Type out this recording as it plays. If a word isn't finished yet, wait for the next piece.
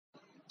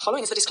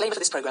Following is the disclaimer for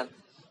this program.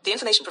 The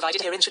information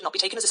provided herein should not be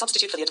taken as a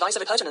substitute for the advice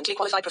of a pertinently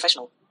qualified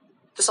professional.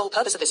 The sole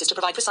purpose of this is to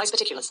provide precise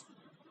particulars.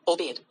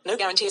 Albeit, no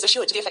guarantee is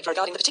assured to the effect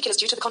regarding the particulars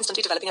due to the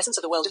constantly developing essence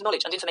of the world of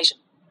knowledge and information.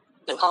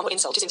 No harm or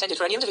insult is intended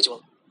for any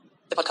individual.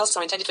 The podcasts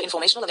are intended for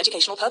informational and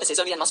educational purposes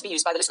only and must be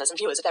used by the listeners and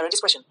viewers at their own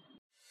discretion.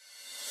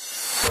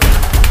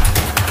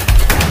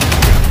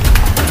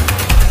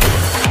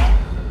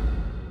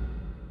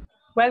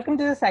 Welcome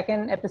to the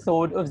second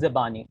episode of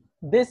Zabani.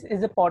 This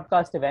is a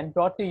podcast event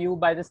brought to you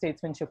by the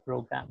Statesmanship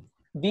Program.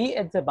 We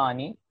at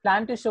Zabani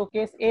plan to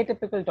showcase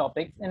atypical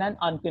topics in an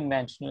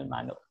unconventional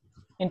manner.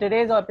 In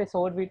today's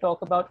episode, we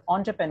talk about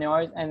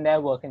entrepreneurs and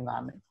their work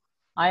environment.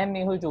 I am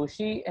Mehul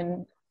Joshi,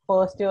 a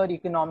first-year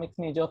economics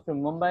major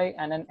from Mumbai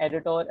and an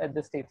editor at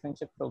the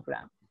Statesmanship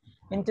Program.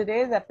 In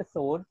today's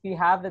episode, we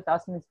have with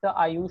us Mr.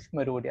 Ayush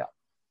Marodia.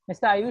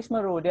 Mr. Ayush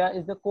Marodia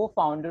is the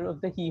co-founder of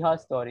the Hiha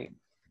Story.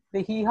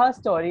 The Hiha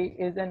Story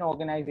is an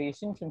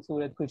organization from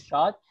Surat,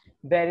 Gujarat,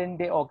 wherein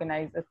they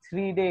organize a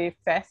 3-day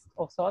fest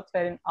of sorts,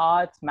 wherein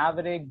arts,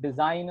 maverick,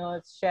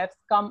 designers, chefs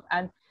come,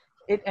 and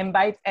it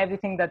imbibes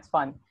everything that's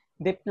fun.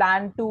 They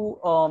plan to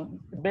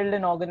build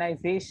an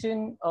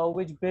organization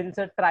which builds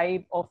a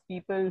tribe of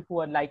people who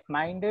are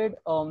like-minded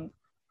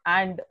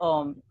and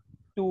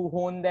to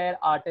hone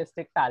their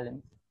artistic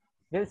talents.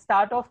 We'll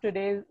start off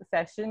today's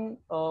session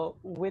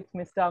with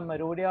Mr.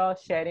 Marodia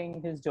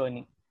sharing his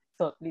journey.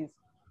 So please.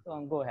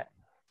 Go ahead.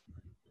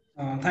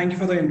 Thank you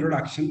for the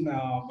introduction,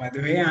 by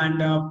the way. And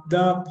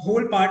the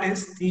whole part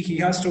is the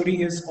Hiha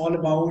Story is all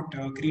about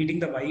creating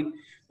the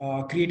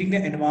vibe, creating the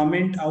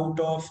environment out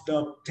of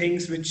the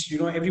things which,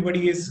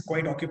 everybody is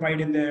quite occupied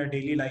in their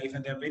daily life,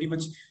 and there are very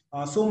much,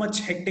 so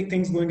much hectic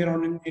things going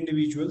around in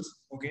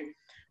individuals. Okay.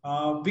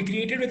 We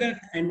created with an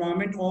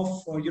environment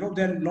of,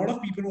 there are a lot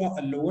of people who are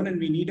alone, and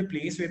we need a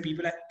place where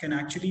people can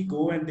actually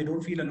go and they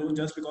don't feel alone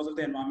just because of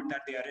the environment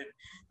that they are in.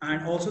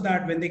 And also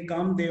that when they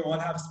come, they all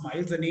have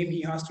smiles. The name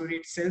Hiha Story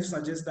itself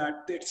suggests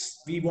that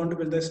we want to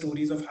build the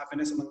stories of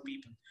happiness among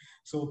people.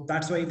 So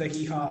that's why the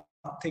Hiha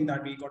thing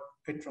that we got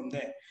it from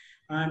there.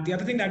 And the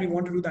other thing that we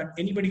want to do, that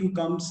anybody who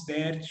comes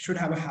there should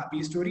have a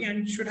happy story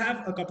and should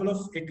have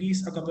at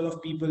least a couple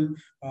of people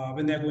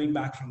when they're going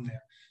back from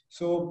there.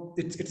 So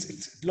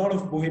it's a lot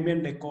of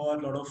bohemian decor,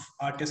 a lot of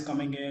artists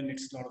coming in,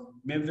 it's a lot of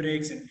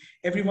mavericks and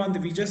everyone.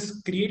 We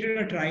just created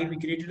a tribe, we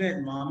created an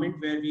environment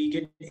where we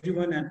get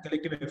everyone and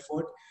collective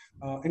effort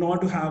in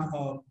order to have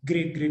a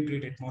great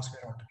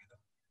atmosphere altogether.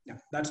 Yeah,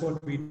 that's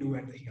what we do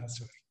at the Hiha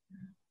Story.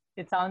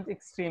 It sounds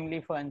extremely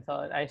fun,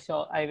 sir.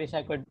 I wish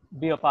I could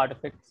be a part of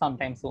it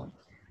sometime soon.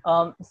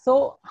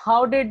 So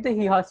how did the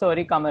Hiha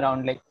Story come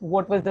around? Like,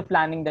 what was the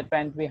planning that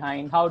went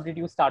behind? How did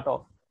you start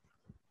off?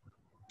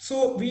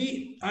 So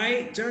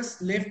I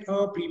just left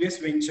a previous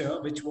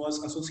venture which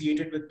was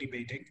associated with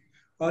debating.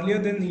 Earlier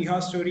than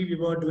Hiha Story, we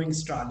were doing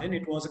Stralin.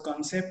 It was a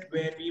concept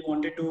where we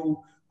wanted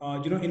to,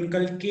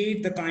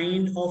 inculcate the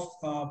kind of.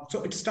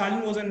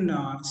 Stralin was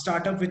a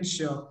startup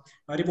which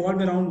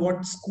revolved around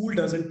what school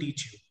doesn't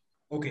teach you.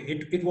 Okay,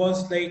 it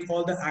was like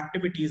all the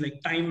activities like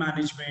time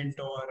management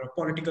or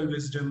political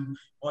wisdom,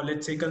 or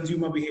let's say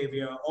consumer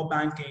behavior or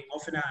banking or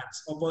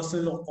finance or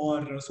personal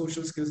or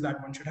social skills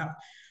that one should have.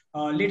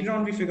 Later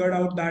on, we figured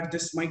out that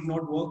this might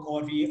not work,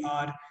 or we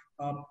are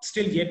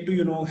still yet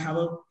to, have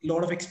a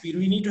lot of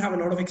experience. We need to have a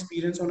lot of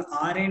experience on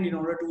our end in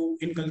order to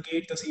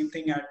inculcate the same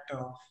thing at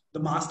the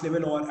mass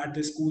level or at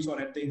the schools or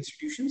at the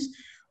institutions.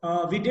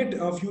 We did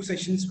a few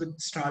sessions with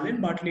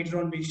Stralin, but later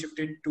on we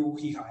shifted to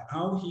Hiha.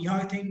 How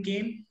Hiha thing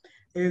came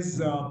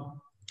is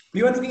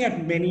we were looking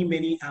at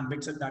many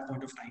ambits at that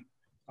point of time.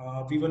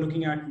 We were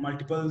looking at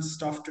multiple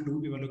stuff to do.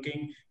 We were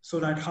looking so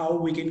that how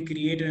we can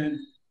create a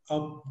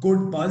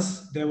good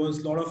buzz. There was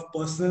a lot of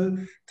personal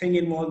thing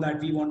involved that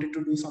we wanted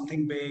to do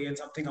something big and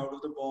something out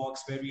of the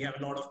box where we have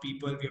a lot of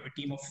people. We have a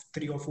team of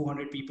 300 or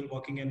 400 people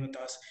working in with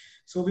us.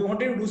 So we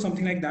wanted to do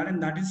something like that.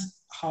 And that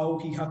is how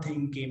Hiha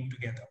thing came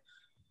together.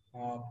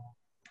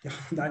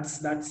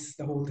 That's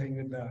the whole thing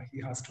with the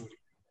Hiha Story.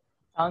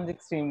 Sounds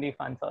extremely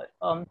fun, sir.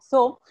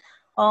 So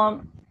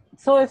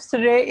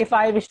if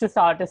I wish to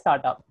start a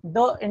startup,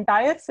 the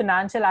entire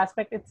financial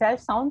aspect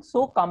itself sounds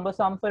so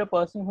cumbersome for a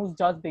person who's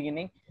just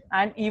beginning,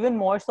 and even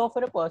more so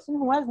for a person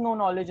who has no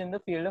knowledge in the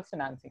field of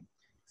financing.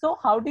 So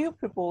how do you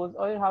propose,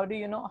 or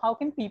how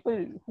can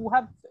people who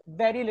have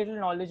very little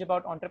knowledge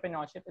about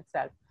entrepreneurship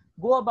itself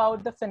go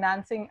about the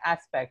financing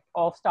aspect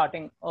of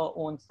starting a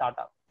own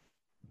startup?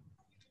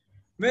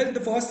 Well, the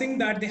first thing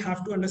that they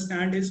have to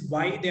understand is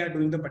why they are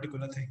doing the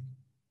particular thing.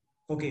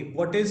 Okay,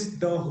 what is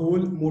the whole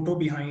motto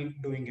behind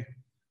doing it?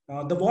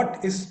 The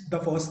what is the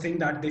first thing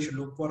that they should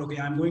look for. Okay,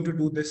 I'm going to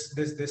do this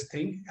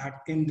thing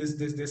in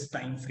this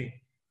time frame.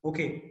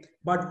 Okay,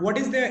 but what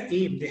is their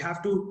aim? They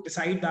have to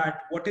decide that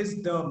what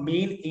is the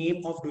main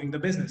aim of doing the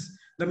business.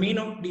 The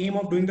aim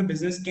of doing the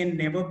business can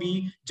never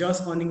be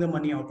just earning the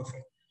money out of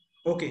it.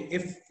 Okay,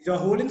 if the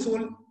whole and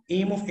sole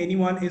aim of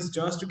anyone is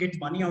just to get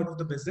money out of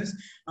the business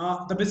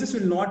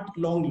will not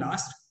long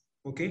last.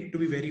 Okay, to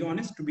be very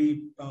honest,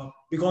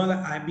 because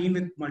I've been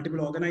with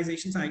multiple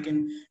organizations, I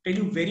can tell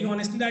you very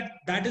honestly that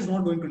that is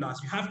not going to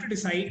last. You have to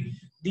decide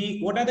the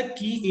what are the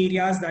key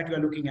areas that you are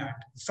looking at.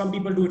 Some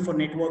people do it for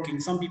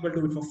networking, some people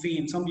do it for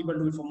fame, some people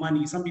do it for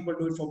money, some people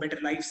do it for better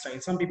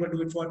lifestyle, some people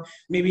do it for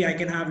maybe I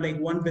can have like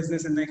one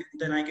business and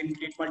then I can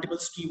create multiple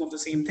stream of the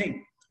same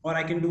thing, or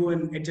I can do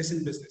an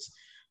adjacent business.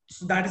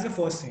 So that is the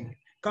first thing.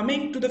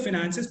 Coming to the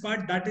finances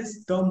part, that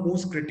is the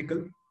most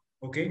critical,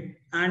 okay,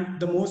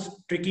 and the most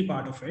tricky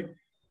part of it.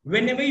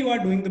 Whenever you are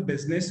doing the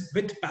business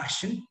with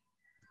passion,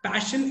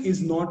 passion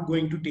is not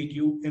going to take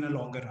you in a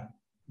longer run.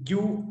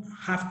 You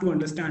have to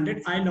understand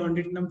it. I learned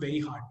it in a very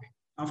hard way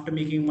after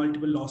making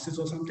multiple losses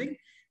or something.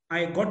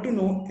 I got to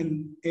know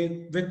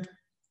in with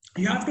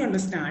you have to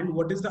understand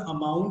what is the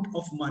amount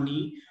of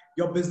money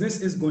your business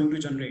is going to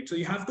generate. So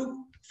you have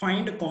to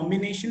find a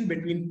combination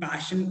between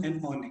passion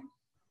and earning.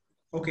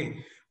 Okay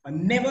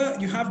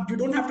never you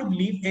don't have to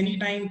believe any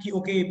time कि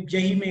okay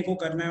यही मेरे को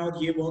करना है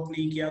और ये work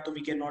नहीं किया तो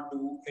we can not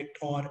do it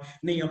और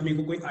नहीं अब मेरे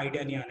को कोई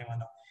आइडिया नहीं आने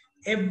वाला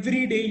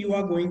every day you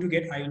are going to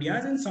get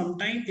ideas and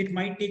sometimes it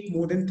might take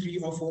more than 3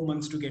 or 4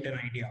 months to get an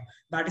idea.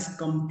 That is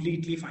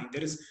completely fine.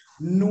 There is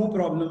no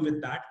problem with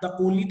that. The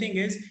only thing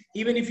is,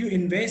 even if you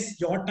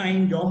invest your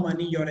time, your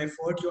money, your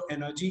effort, your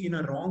energy in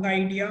a wrong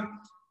idea,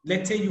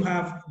 let's say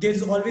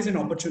there's always an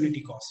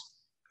opportunity cost.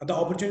 The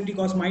opportunity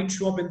cost might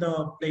show up in the,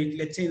 like,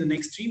 let's say in the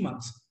next 3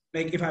 months.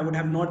 Like if I would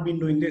have not been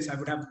doing this, I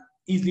would have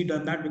easily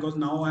done that because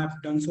now I have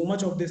done so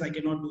much of this, I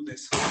cannot do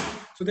this.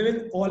 So there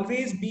will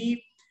always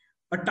be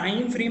a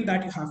time frame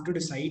that you have to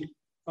decide.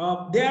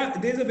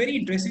 There's a very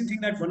interesting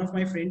thing that one of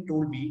my friend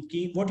told me.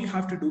 What you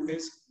have to do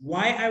is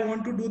why I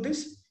want to do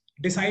this,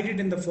 decide it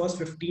in the first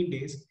 15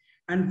 days,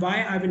 and why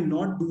I will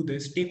not do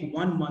this, take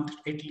 1 month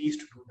at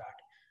least to do that.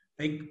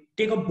 Like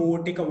take a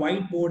board, take a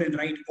whiteboard and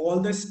write all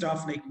this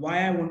stuff, like why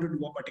I want to do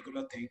a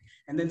particular thing,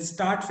 and then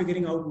start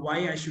figuring out why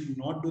I should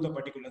not do the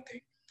particular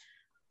thing.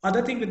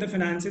 Other thing with the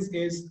finances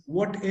is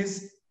what is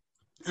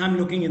I'm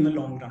looking in the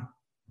long run.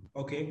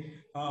 Okay,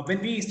 when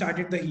we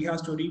started the Hiha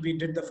story, we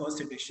did the first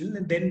edition,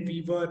 and then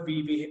we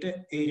hit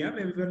an area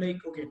where we were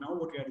like, okay, now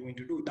what we are going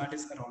to do? That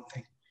is the wrong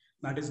thing.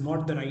 That is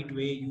not the right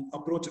way you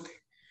approach a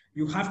thing.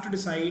 You have to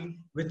decide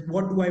with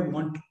what do I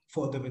want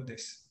further with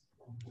this.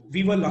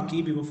 We were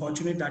lucky, we were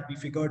fortunate that we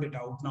figured it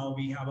out. Now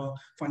we have a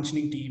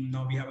functioning team.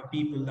 Now we have a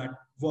people that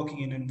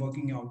working in and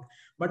working out.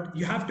 But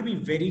you have to be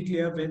very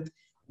clear with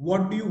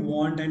what do you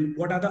want and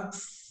what are the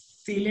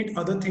salient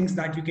other things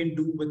that you can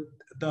do with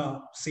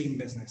the same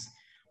business.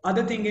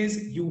 Other thing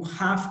is you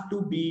have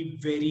to be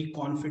very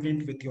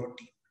confident with your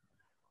team.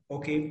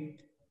 Okay,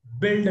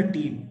 build a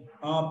team.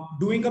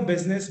 Doing a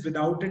business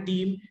without a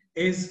team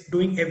is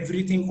doing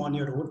everything on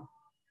your own.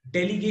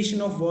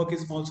 Delegation of work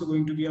is also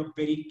going to be a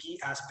very key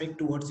aspect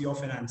towards your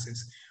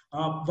finances.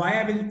 Why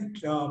I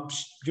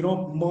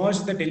will merge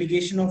the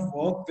delegation of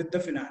work with the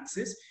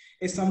finances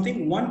is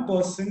something one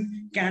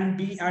person can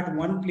be at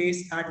one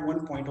place at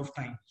one point of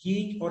time.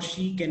 He or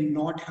she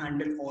cannot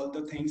handle all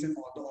the things and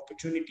all the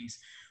opportunities.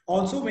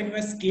 Also, when you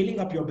are scaling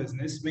up your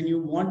business, when you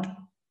want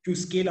to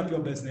scale up your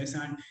business,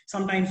 and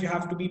sometimes you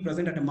have to be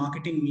present at a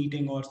marketing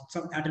meeting or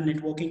at a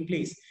networking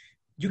place,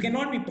 you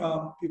cannot be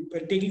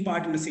taking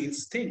part in a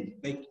sales thing.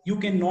 Like you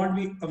cannot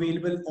be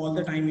available all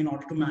the time in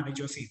order to manage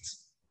your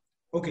sales.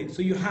 Okay,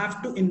 so you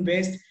have to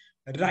invest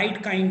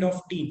right kind of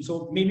team.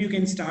 So maybe you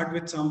can start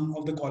with some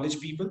of the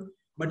college people,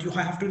 but you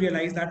have to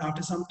realize that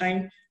after some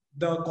time,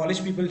 the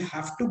college people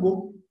have to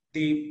go.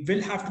 They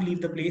will have to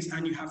leave the place,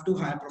 and you have to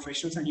hire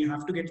professionals, and you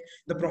have to get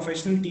the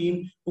professional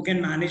team who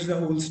can manage the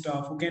whole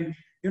stuff, who can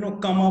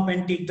come up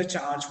and take the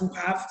charge, who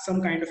have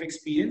some kind of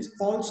experience.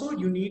 Also,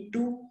 you need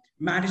to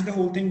manage the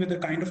whole thing with the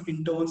kind of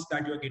interns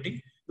that you're getting,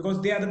 because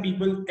they are the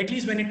people, at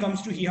least when it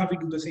comes to Hiha, we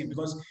do the same,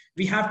 because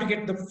we have to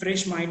get the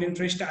fresh mind and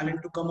fresh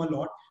talent to come a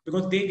lot,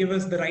 because they give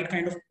us the right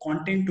kind of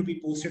content to be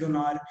posted on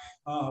our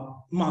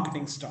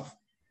marketing stuff.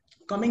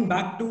 Coming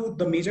back to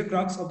the major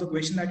crux of the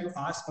question that you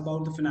asked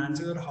about the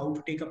finances or how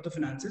to take up the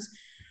finances,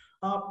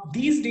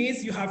 these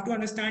days you have to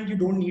understand you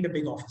don't need a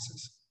big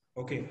offices.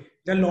 Okay,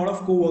 there are a lot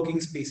of co-working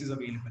spaces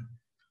available.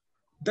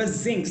 The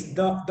zincs,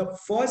 the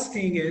first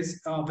thing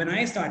is when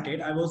I started,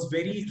 I was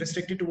very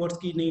restricted towards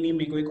कि नहीं नहीं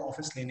मेरे को एक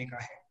office लेने का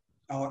है,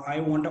 or I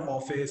want an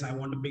office, I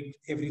want a big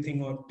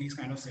everything or these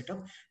kind of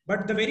setup.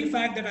 But the very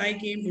fact that I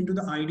came into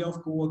the idea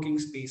of co-working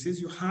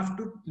spaces, you have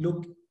to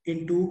look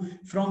into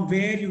from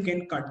where you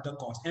can cut the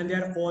cost, and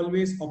there are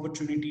always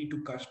opportunity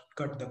to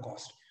cut the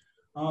cost.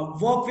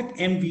 Work with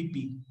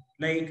MVP,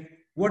 like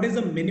what is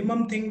the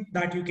minimum thing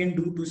that you can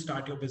do to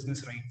start your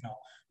business right now.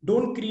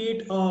 Don't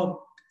create a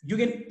You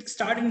can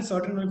start in a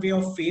certain way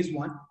of phase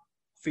 1,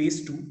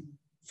 phase 2,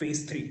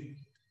 phase 3.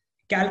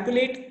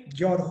 Calculate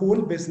your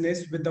whole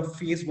business with the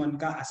phase 1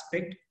 ka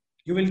aspect.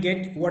 You will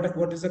get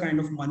what is the kind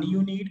of money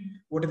you need,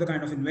 what is the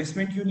kind of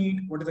investment you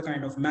need, what is the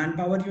kind of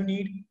manpower you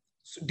need.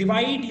 So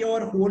divide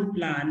your whole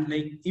plan,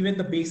 like even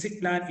the basic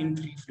plan, in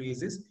 3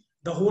 phases,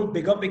 the whole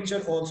bigger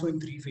picture also in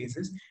 3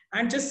 phases,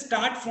 and just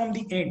start from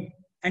the end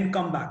and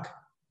come back.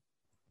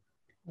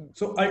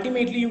 So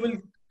ultimately you will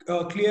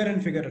clear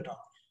and figure it out.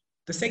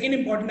 The second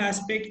important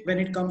aspect when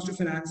it comes to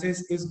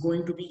finances is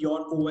going to be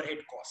your overhead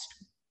cost.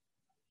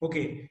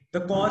 Okay,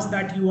 the cost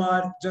that you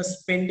are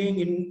just spending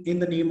in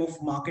the name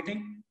of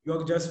marketing,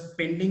 you're just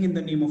spending in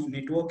the name of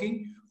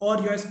networking,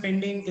 or you're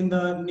spending in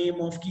the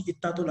name of ki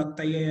itta to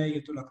lagta hi hai ya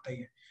ye to lagta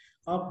hi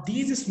hai.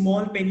 These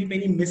small penny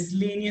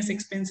miscellaneous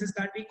expenses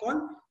that we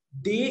call,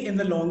 they in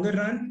the longer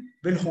run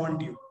will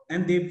haunt you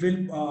and they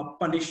will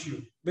punish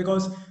you,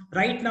 because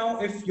right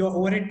now if your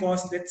overhead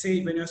cost, let's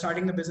say when you're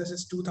starting the business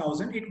is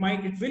 2000, it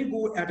will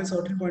go at a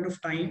certain point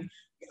of time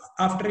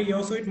after a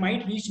year, so it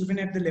might reach even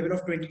at the level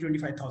of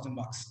 25,000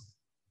 bucks.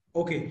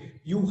 Okay,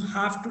 you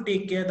have to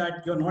take care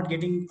that you're not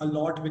getting a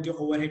lot with your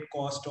overhead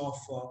cost of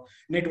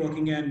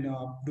networking and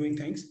doing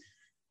things.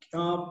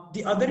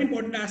 The other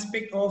important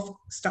aspect of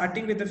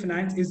starting with the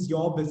finance is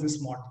your business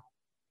model.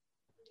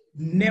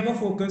 Never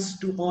focus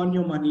to earn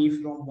your money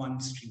from one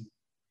stream.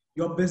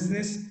 Your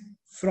business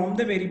from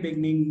the very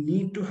beginning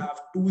need to have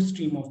two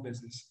stream of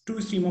business, two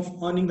stream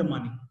of earning the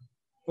money.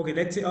 Okay,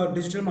 let's say a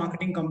digital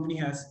marketing company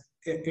has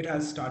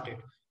started.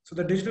 So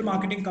the digital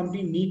marketing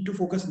company need to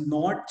focus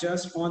not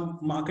just on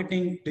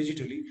marketing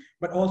digitally,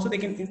 but also they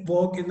can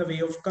work in the way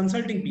of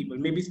consulting people.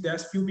 Maybe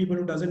there's few people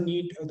who doesn't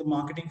need the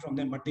marketing from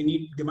them, but they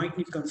might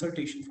need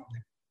consultation from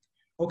them.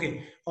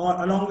 Okay,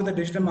 or along with the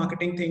digital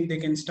marketing thing, they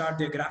can start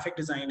their graphic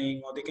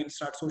designing, or they can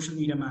start social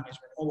media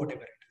management, or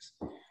whatever it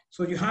is.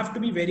 So you have to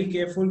be very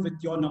careful with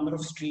your number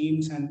of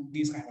streams and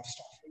these kind of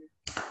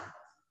stuff.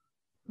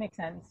 Makes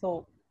sense.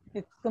 So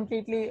it's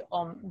completely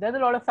there's a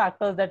lot of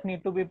factors that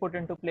need to be put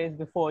into place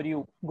before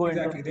you go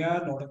Exactly. into.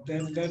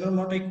 There are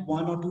not like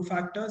one or two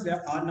factors.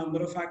 There are a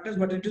number of factors,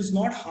 but it is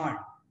not hard.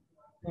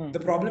 The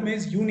problem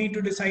is you need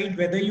to decide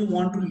whether you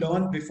want to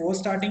learn before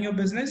starting your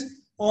business,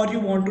 or you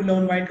want to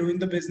learn while doing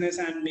the business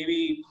and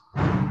maybe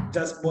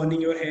just burning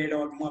your head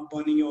or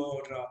burning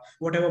your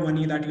whatever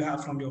money that you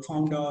have from your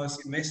founders,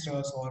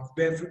 investors, or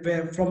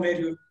where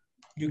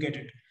you get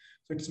it.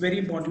 So it's very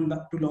important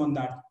to learn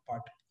that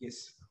part.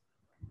 Yes.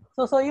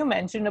 So you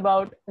mentioned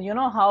about,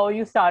 how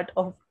you start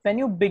off. When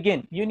you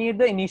begin, you need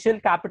the initial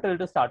capital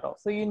to start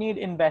off. So you need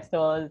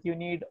investors, you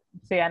need,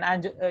 say, an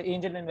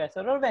angel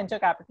investor or venture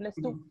capitalist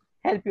to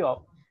help you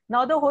out.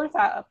 Now, the whole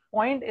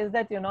point is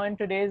that, in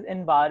today's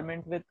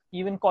environment, with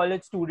even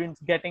college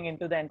students getting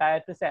into the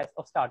entire process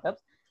of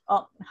startups,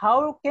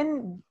 how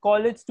can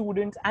college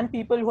students and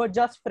people who are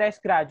just fresh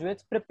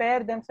graduates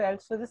prepare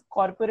themselves for this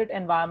corporate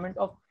environment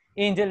of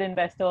angel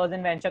investors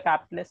and venture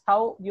capitalists?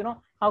 How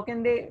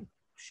can they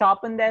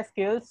sharpen their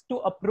skills to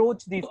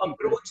approach these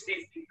people?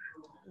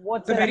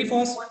 What's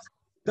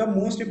the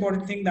most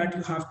important thing that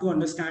you have to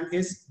understand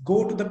is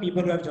go to the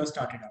people who have just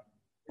started up.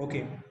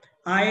 Okay,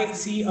 I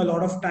see a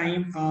lot of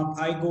time.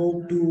 I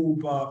go to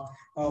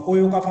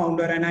Oyoka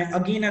founder and I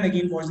again and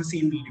again watch the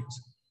same videos.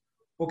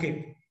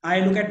 Okay, I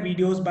look at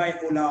videos by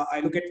Ola,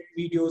 I look at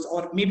videos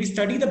or maybe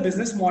study the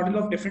business model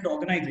of different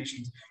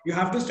organizations. You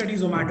have to study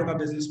Zomato ka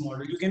business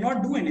model. You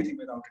cannot do anything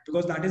without it,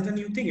 because that is the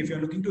new thing. If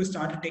you're looking to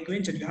start a tech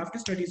venture, you have to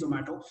study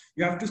Zomato,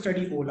 you have to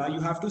study Ola, you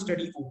have to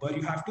study Uber,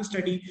 you have to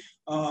study,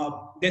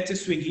 let's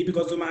say Swiggy,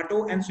 because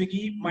Zomato and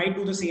Swiggy might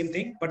do the same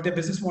thing, but their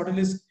business model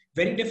is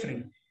very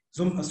different.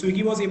 So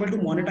Swiggy was able to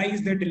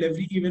monetize their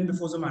delivery even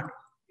before Zomato.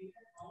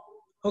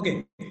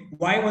 Okay,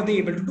 why were they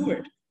able to do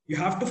it? You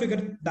have to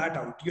figure that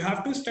out. You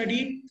have to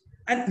study,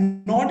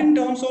 and not in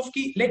terms of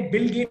ki, let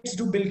Bill Gates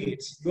do Bill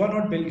Gates. You are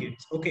not Bill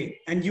Gates, okay?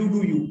 And you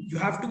do you. You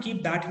have to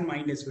keep that in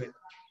mind as well.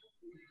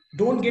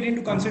 Don't get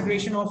into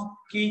consideration of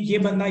कि ये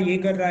बंदा ये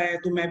कर रहा है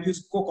तो मैं भी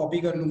उसको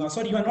copy कर लूँगा.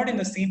 Sorry, you are not in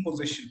the same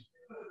position.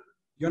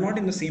 You are not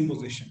in the same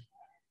position.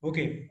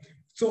 Okay.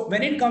 So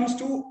when it comes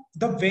to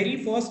the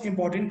very first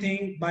important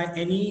thing by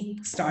any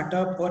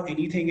startup or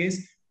anything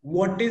is,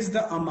 what is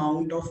the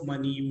amount of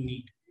money you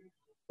need?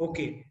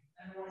 Okay,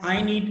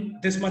 I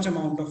need this much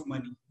amount of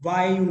money.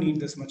 Why you need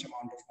this much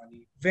amount of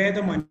money? Where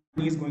the money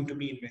is going to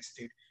be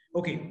invested?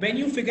 Okay, when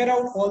you figure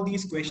out all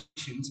these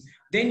questions,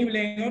 then you will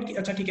know कि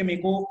अच्छा ठीक है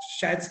मेरे को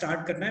शायद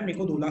start करना है, मेरे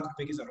को 2 लाख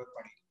रुपए की जरूरत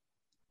पड़ेगी.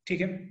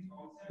 ठीक है?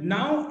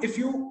 Now, if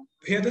you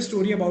hear the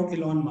story about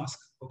Elon Musk,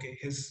 okay,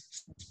 his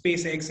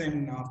SpaceX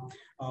and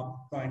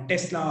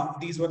Tesla,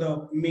 these were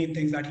the main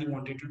things that he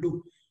wanted to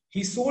do.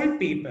 He sold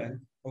PayPal,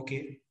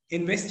 okay,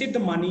 invested the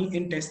money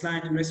in Tesla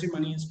and invested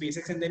money in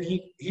SpaceX, and then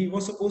he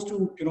was supposed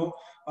to,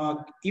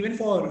 even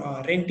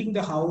for renting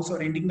the house or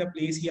renting the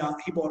place, he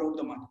borrowed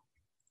the money.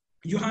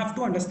 You have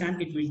to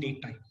understand it will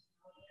take time.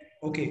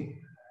 Okay.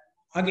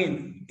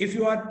 Again, if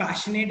you are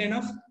passionate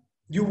enough,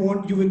 you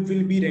will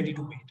be ready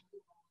to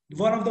wait.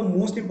 One of the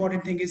most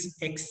important thing is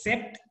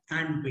accept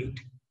and wait.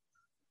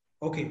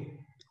 Okay.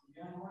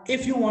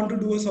 If you want to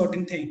do a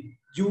certain thing,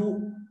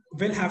 you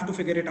will have to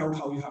figure it out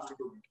how you have to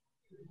do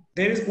it.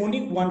 There is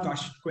only one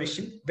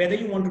question, whether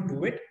you want to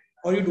do it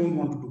or you don't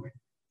want to do it.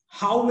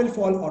 How will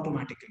fall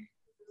automatically?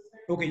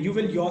 Okay, you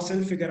will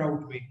yourself figure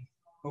out way.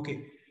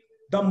 Okay.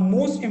 The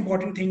most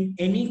important thing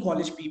any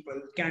college people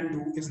can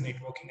do is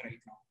networking right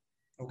now.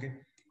 Okay.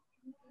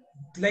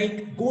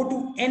 Like go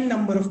to n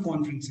number of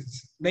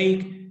conferences.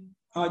 Like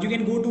You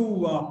can go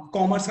to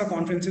commerce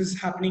conferences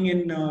happening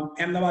in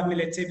Ahmedabad.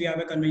 Let's say we have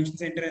a convention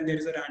center and there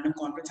is a random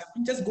conference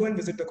happening. Just go and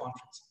visit the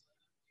conference.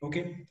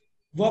 Okay.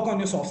 Work on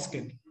your soft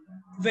skill.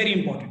 Very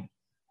important.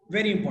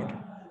 Very important.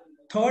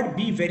 Third,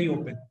 be very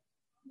open.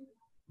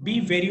 Be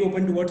very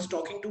open towards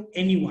talking to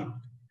anyone.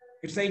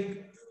 It's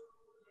like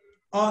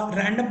a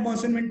random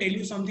person will tell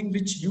you something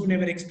which you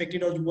never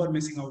expected or you are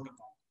missing out upon.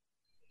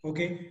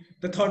 Okay.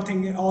 The third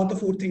thing or the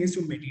fourth thing is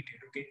to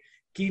meditate. Okay.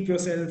 Keep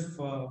yourself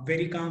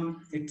very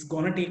calm. It's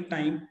gonna take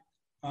time.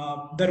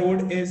 The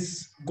road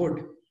is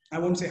good. I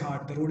won't say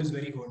hard. The road is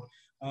very good.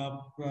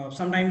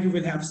 Sometimes you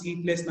will have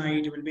sleepless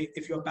night. You will be,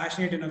 if you're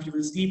passionate enough, you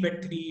will sleep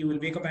at 3. You will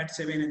wake up at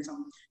 7, and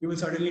you will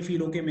suddenly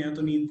feel okay. मेरा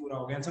तो नींद पूरा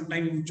हो गया. And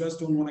sometimes you just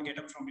don't want to get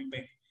up from your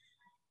bed.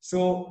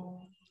 So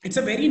it's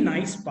a very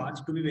nice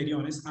path, to be very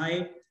honest.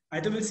 I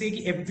will say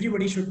that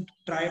everybody should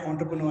try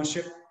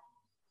entrepreneurship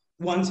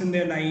once in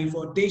their life,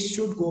 or they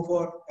should go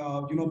for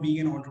being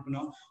an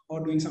entrepreneur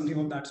or doing something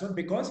of that sort,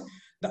 because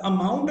the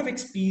amount of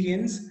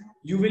experience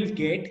you will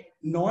get,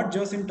 not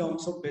just in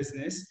terms of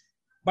business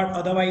but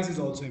otherwise, is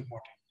also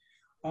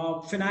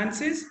important.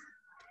 Finances,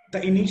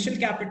 the initial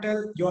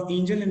capital, your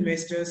angel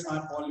investors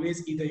are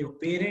always either your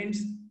parents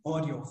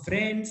or your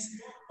friends,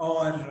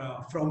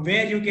 or from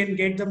where you can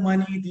get the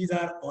money. These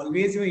are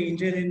always your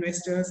angel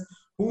investors.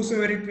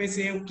 Whosoever it may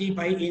say कि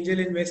भाई angel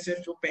investor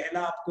जो पहला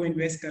आपको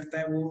invest करता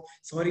है वो,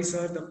 sorry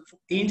sir, the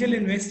angel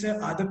investor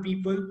are the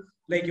people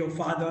like your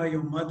father,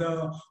 your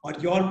mother, or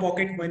your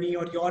pocket money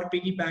or your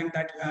piggy bank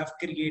that you have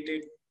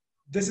created.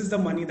 This is the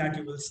money that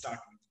you will start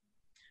with.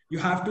 You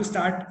have to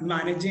start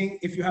managing.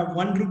 If you have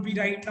 1 rupee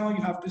right now,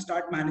 you have to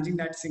start managing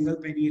that single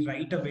penny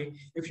right away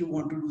if you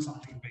want to do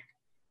something big.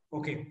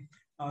 Okay.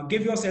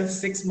 Give yourself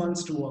 6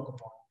 months to work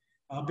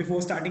upon.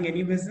 Before starting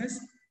any business,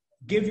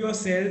 give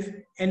yourself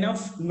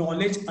enough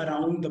knowledge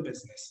around the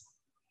business.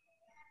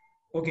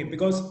 Okay,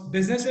 because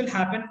business will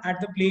happen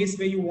at the place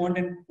where you want,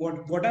 and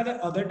what are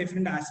the other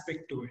different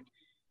aspects to it.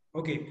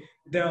 Okay,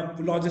 the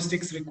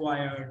logistics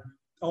required,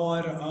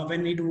 or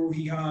when we do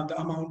here, the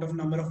amount of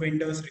number of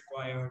vendors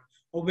required,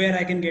 or where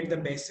I can get the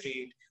best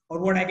rate, or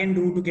what I can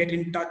do to get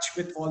in touch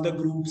with all the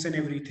groups and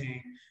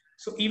everything.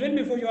 So even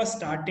before you are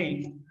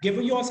starting, give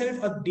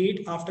yourself a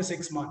date after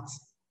 6 months.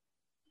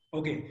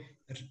 Okay,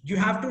 you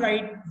have to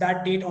write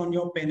that date on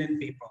your pen and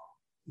paper,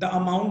 the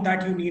amount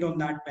that you need on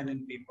that pen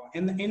and paper.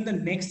 And in the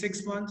next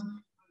 6 months,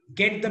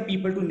 get the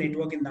people to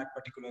network in that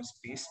particular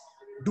space.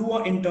 Do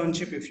an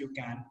internship if you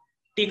can.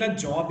 Take a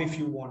job if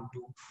you want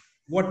to.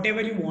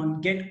 Whatever you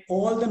want, get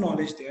all the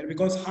knowledge there,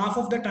 because half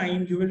of the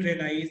time you will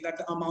realize that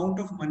the amount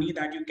of money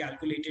that you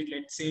calculated,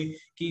 let's say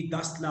ki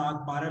 10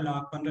 lakh, 12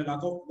 lakh, 15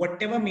 lakh, or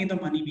whatever may the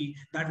money be,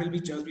 that will be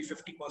just be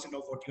 50%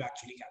 of what you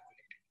actually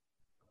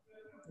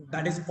calculated.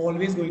 That is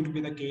always going to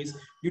be the case.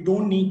 You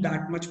don't need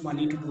that much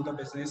money to do the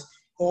business.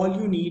 All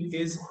you need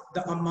is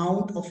the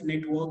amount of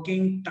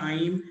networking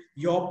time,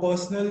 your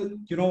personal,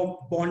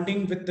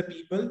 bonding with the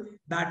people.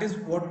 That is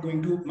what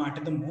going to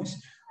matter the most.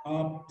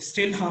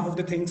 Still half of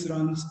the things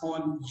runs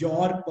on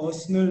your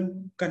personal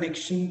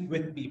connection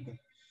with people.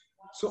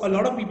 So a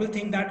lot of people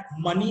think that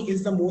money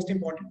is the most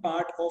important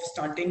part of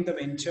starting the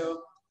venture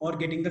or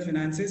getting the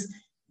finances.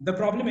 The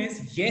problem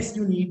is, yes,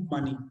 you need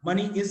money.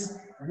 Money is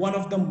one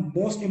of the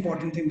most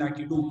important thing that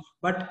you do.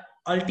 But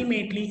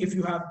ultimately, if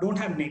you don't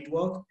have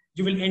network,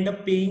 you will end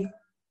up paying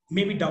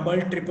maybe double,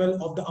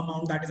 triple of the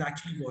amount that is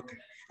actually worth it.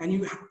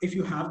 And if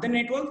you have the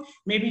network,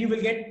 maybe you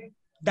will get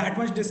that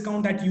much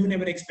discount that you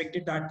never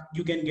expected that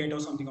you can get, or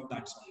something of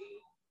that sort.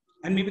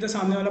 And maybe the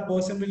samne wala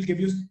person will give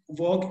you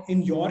work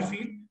in your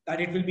field that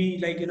it will be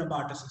like in a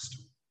barter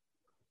system.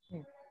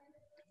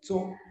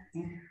 So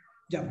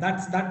yeah,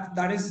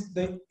 that is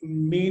the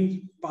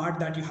main part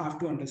that you have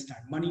to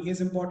understand. Money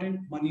is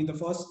important. Money, the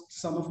first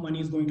sum of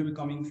money is going to be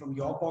coming from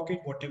your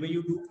pocket. Whatever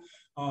you do,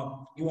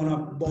 you want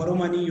to borrow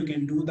money, you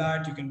can do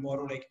that. You can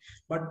borrow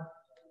but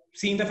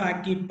seeing the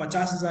fact कि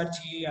 50,000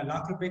 चाहिए या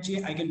लाख रुपए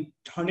चाहिए, I can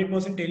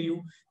 100% tell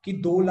you कि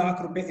 2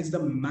 lakh रुपए is the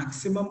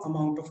maximum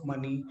amount of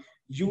money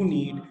you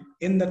need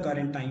in the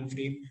current time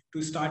frame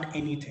to start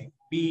anything,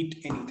 be it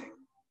anything.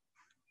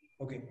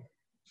 Okay,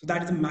 so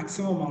that is the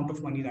maximum amount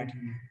of money that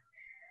you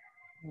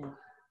need.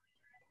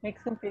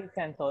 Makes complete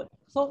sense.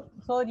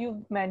 So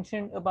you've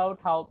mentioned about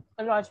how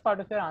a large part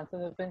of your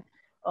answers have been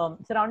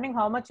surrounding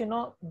how much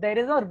there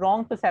is a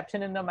wrong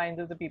perception in the minds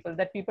of the people,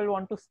 that people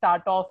want to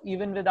start off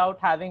even without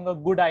having a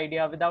good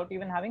idea, without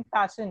even having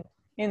passion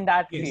in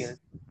that field.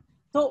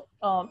 So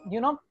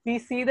we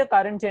see the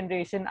current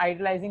generation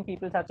idolizing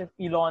people such as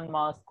Elon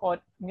Musk, or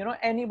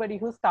anybody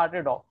who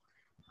started off.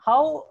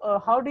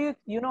 How do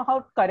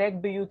how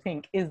correct do you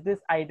think is this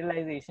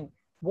idolization?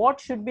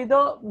 What should be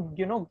the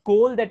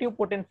goal that you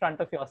put in front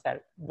of yourself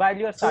while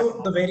you're starting?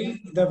 So the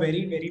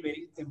very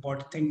very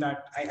important thing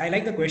that I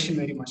like the question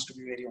very much, to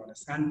be very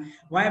honest. And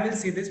why I will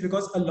say this,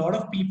 because a lot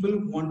of people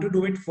want to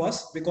do it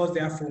first because they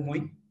are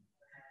FOMOing.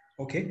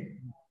 Okay,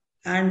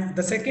 and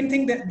the second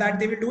thing that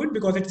they will do it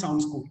because it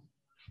sounds cool.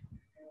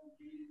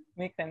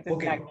 Makes sense.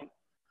 Okay. Exactly.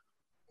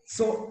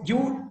 So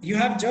you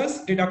have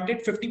just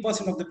deducted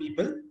 50% of the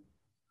people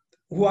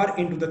who are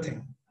into the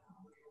thing.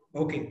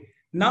 Okay.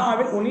 Now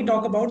I will only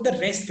talk about the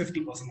rest 50%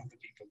 of the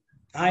people.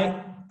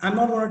 I'm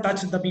not going to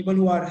touch the people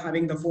who are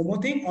having the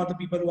FOMO thing or the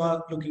people who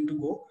are looking to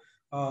go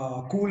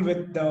cool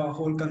with the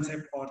whole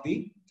concept or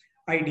the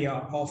idea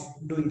of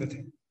doing the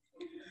thing.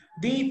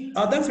 The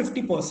other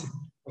 50%,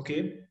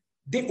 okay,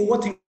 they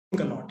overthink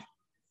a lot.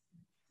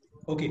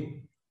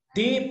 Okay,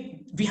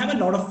 we have a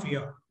lot of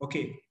fear.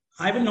 Okay,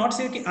 I will not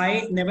say that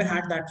I never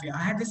had that fear.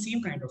 I had the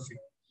same kind of fear.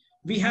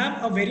 We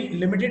have a very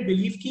limited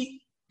belief that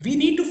we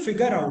need to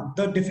figure out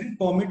the different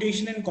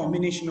permutation and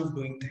combination of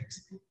doing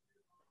things.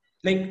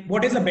 Like,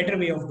 what is a better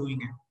way of doing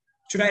it?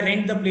 Should I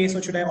rent the place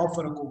or should I opt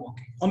for a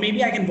co-working? Or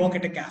maybe I can work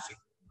at a cafe.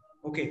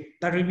 Okay,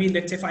 that will be,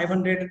 let's say,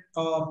 500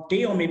 a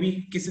day, or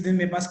maybe किसी दिन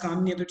मेरे पास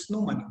काम नहीं है, तो it's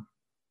no money.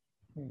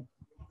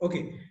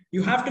 Okay,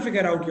 you have to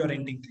figure out your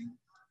renting thing.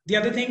 The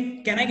other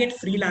thing, can I get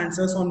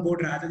freelancers on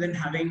board rather than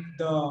having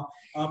the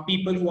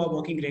people who are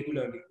working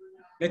regularly?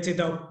 Let's say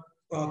the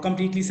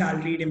completely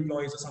salaried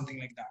employees or something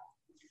like that.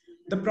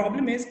 The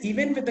problem is,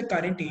 even with the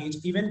current age,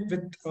 even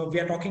with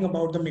we are talking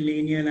about the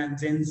millennial and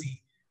Gen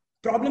Z,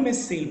 problem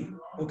is same.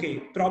 Okay,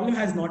 problem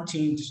has not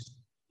changed.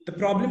 The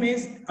problem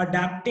is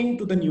adapting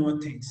to the newer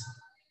things.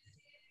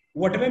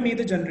 Whatever may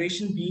the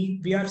generation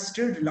be, we are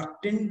still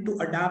reluctant to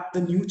adapt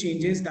the new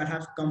changes that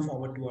have come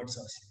forward towards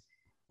us.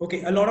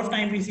 Okay, a lot of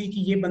time we see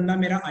कि ये बंदा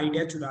मेरा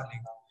idea चुरा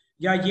लेगा,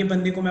 या ये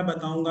बंदे को मैं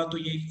बताऊंगा तो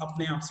ये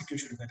अपने आप से क्यों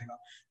शुरू करेगा.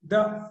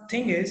 The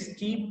thing is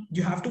कि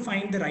you have to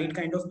find the right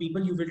kind of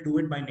people. You will do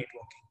it by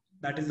networking.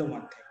 That is the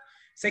one thing.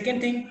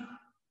 Second thing,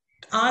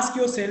 ask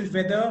yourself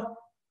whether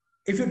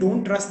if you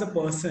don't trust the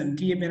person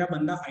कि ये मेरा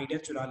बंदा idea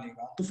चुरा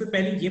लेगा, तो फिर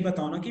पहले ये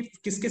बताओ ना कि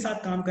किसके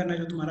साथ काम करना है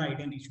जो तुम्हारा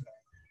idea नहीं चुराए.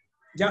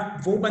 या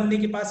वो बंदे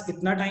के पास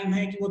इतना टाइम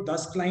है कि वो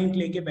 10 क्लाइंट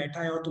लेके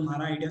बैठा है और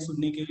तुम्हारा आइडिया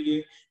सुनने के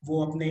लिए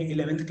वो अपने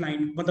 11th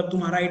क्लाइंट, मतलब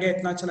तुम्हारा आइडिया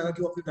इतना अच्छा लगा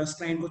कि वो अपने 10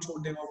 क्लाइंट को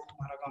छोड़ देगा और वो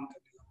तुम्हारा काम कर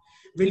देगा.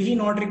 Will he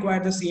not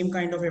require the same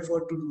kind of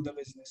effort to do the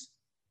business?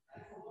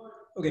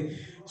 Okay,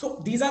 so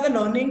these are the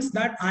learnings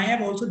that I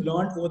have also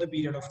learned over the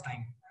period of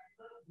time.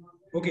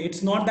 Okay,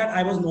 it's not that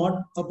I was not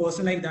a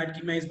person like that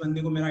कि मैं इस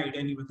बंदे को मेरा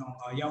idea नहीं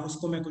बताऊंगा या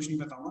उसको मैं कुछ नहीं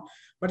बताऊंगा.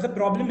 But the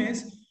problem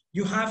is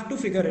you have to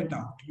figure it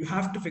out. You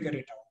have to figure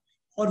it out.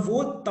 और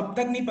वो तब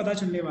तक नहीं पता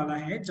चलने वाला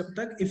है जब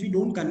तक if you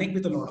don't connect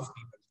with a lot of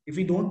people, if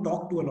you don't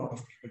talk to a lot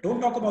of people.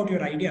 Don't talk about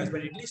your ideas,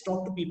 but at least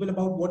talk to people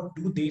about what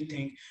do they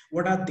think,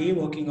 what are they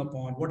working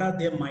upon, what are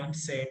their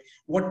mindset,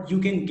 what you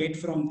can get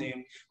from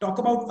them. Talk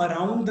about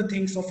around the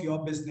things of your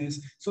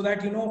business so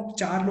that you know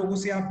चार लोगों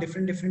से आप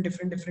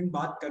different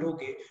बात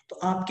करोगे तो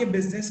आपके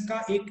business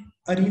का एक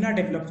arena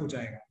develop हो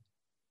जाएगा.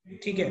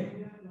 ठीक है?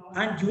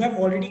 And you have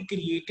already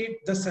created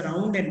the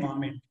surround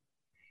environment.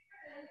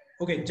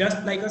 Okay,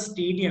 just like a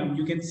stadium,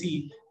 you can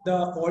see the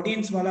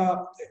audience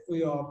wala,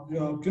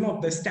 you know,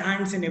 the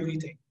stands and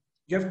everything.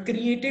 You have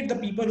created the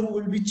people who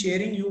will be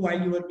cheering you while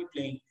you will be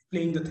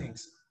playing the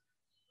things.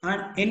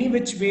 And any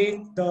which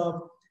way,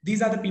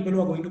 these are the people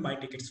who are going to buy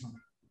tickets from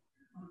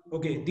you.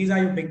 Okay, these are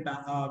your big,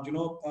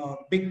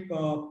 big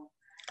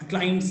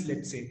clients,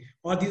 let's say,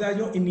 or these are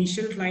your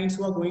initial clients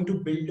who are going to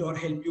build or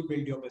help you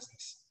build your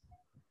business.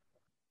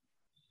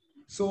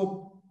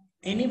 So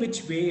any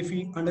which way, if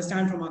we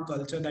understand from our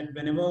culture that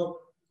whenever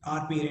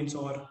our parents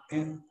or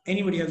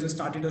anybody has just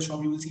started a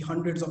shop, you will see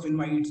hundreds of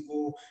invites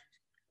go.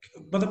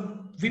 But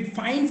we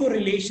find for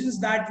relations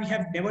that we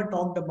have never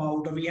talked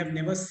about or we have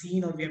never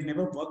seen or we have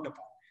never worked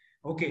upon.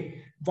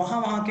 Okay,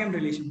 wahan ke hum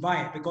relation.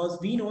 Why? Because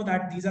we know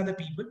that these are the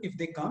people, if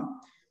they come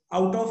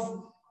out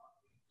of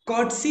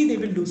courtesy, they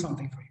will do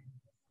something for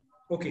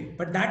you. Okay,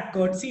 but that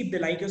courtesy, if they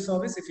like your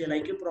service, if you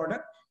like your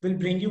product, will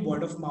bring you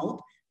word of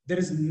mouth. There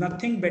is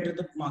nothing better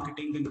than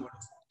marketing than word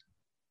of mouth.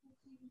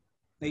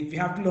 Like we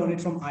have to learn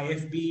it from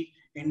IFB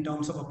in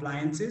terms of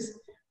appliances.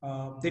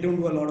 They don't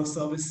do a lot of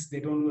service. They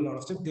don't do a lot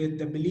of stuff.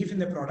 The belief in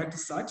the product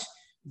is such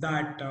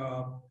that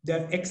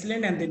they're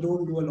excellent and they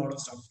don't do a lot of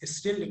stuff.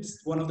 It's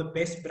one of the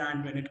best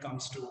brand when it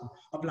comes to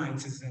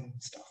appliances and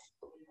stuff.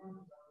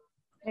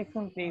 Makes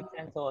complete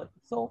sense.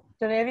 So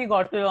today we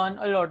got to learn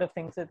a lot of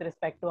things with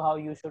respect to how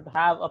you should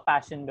have a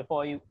passion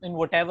before you, in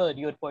whatever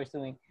you're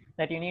pursuing,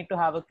 that you need to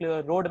have a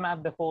clear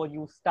roadmap before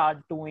you start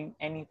doing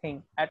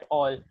anything at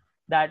all,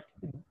 that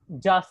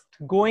just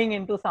going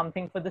into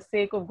something for the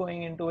sake of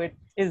going into it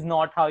is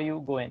not how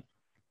you go in.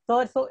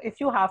 So if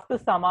you have to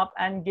sum up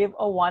and give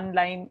a one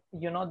line,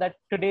 that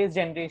today's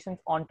generation's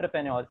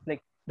entrepreneurs,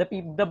 like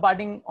the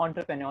budding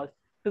entrepreneurs,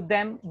 to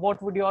them,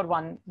 what would your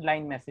one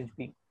line message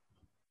be?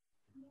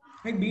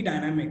 Like, be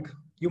dynamic.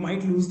 You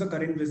might lose the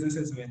current business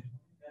as well.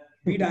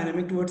 Be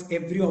dynamic towards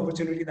every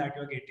opportunity that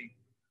you're getting.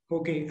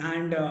 Okay.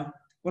 And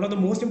one of the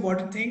most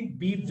important thing,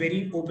 be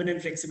very open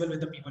and flexible with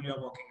the people you're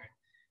working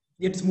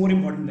with. It's more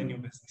important than your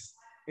business.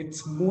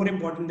 It's more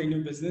important than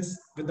your business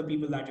with the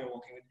people that you're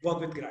working with.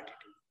 Work with gratitude.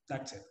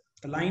 That's it.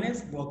 The line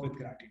is work with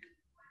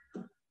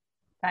gratitude.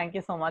 Thank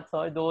you so much,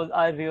 sir. Those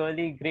are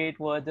really great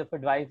words of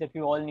advice that we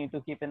all need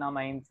to keep in our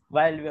minds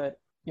while we're,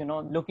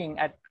 looking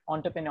at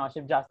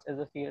entrepreneurship just as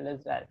a field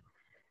as well.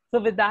 So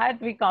with that,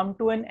 we come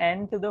to an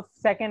end to the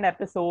second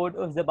episode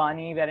of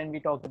Zabani, wherein we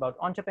talked about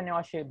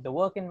entrepreneurship, the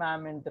work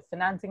environment, the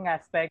financing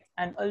aspects,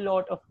 and a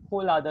lot of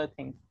whole other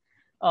things.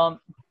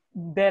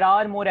 There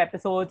are more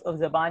episodes of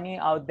Zabani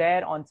out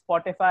there on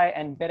Spotify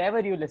and wherever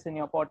you listen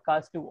your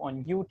podcast to,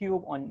 on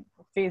YouTube, on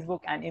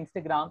Facebook and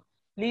Instagram.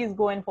 Please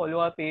go and follow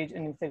our page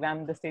on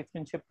Instagram, The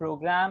Statesmanship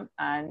Program.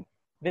 And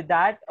with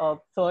that,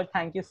 sir,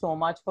 thank you so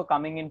much for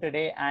coming in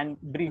today and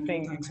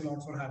briefing. Thanks a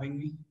lot for having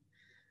me.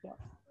 Yeah.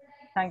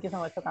 Thank you so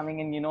much for coming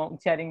in,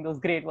 sharing those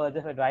great words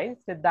of advice.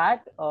 With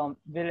that,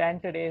 we'll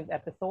end today's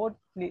episode.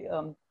 Please,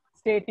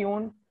 stay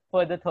tuned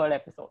for the third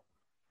episode.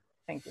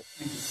 Thank you.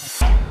 Thank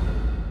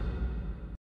you.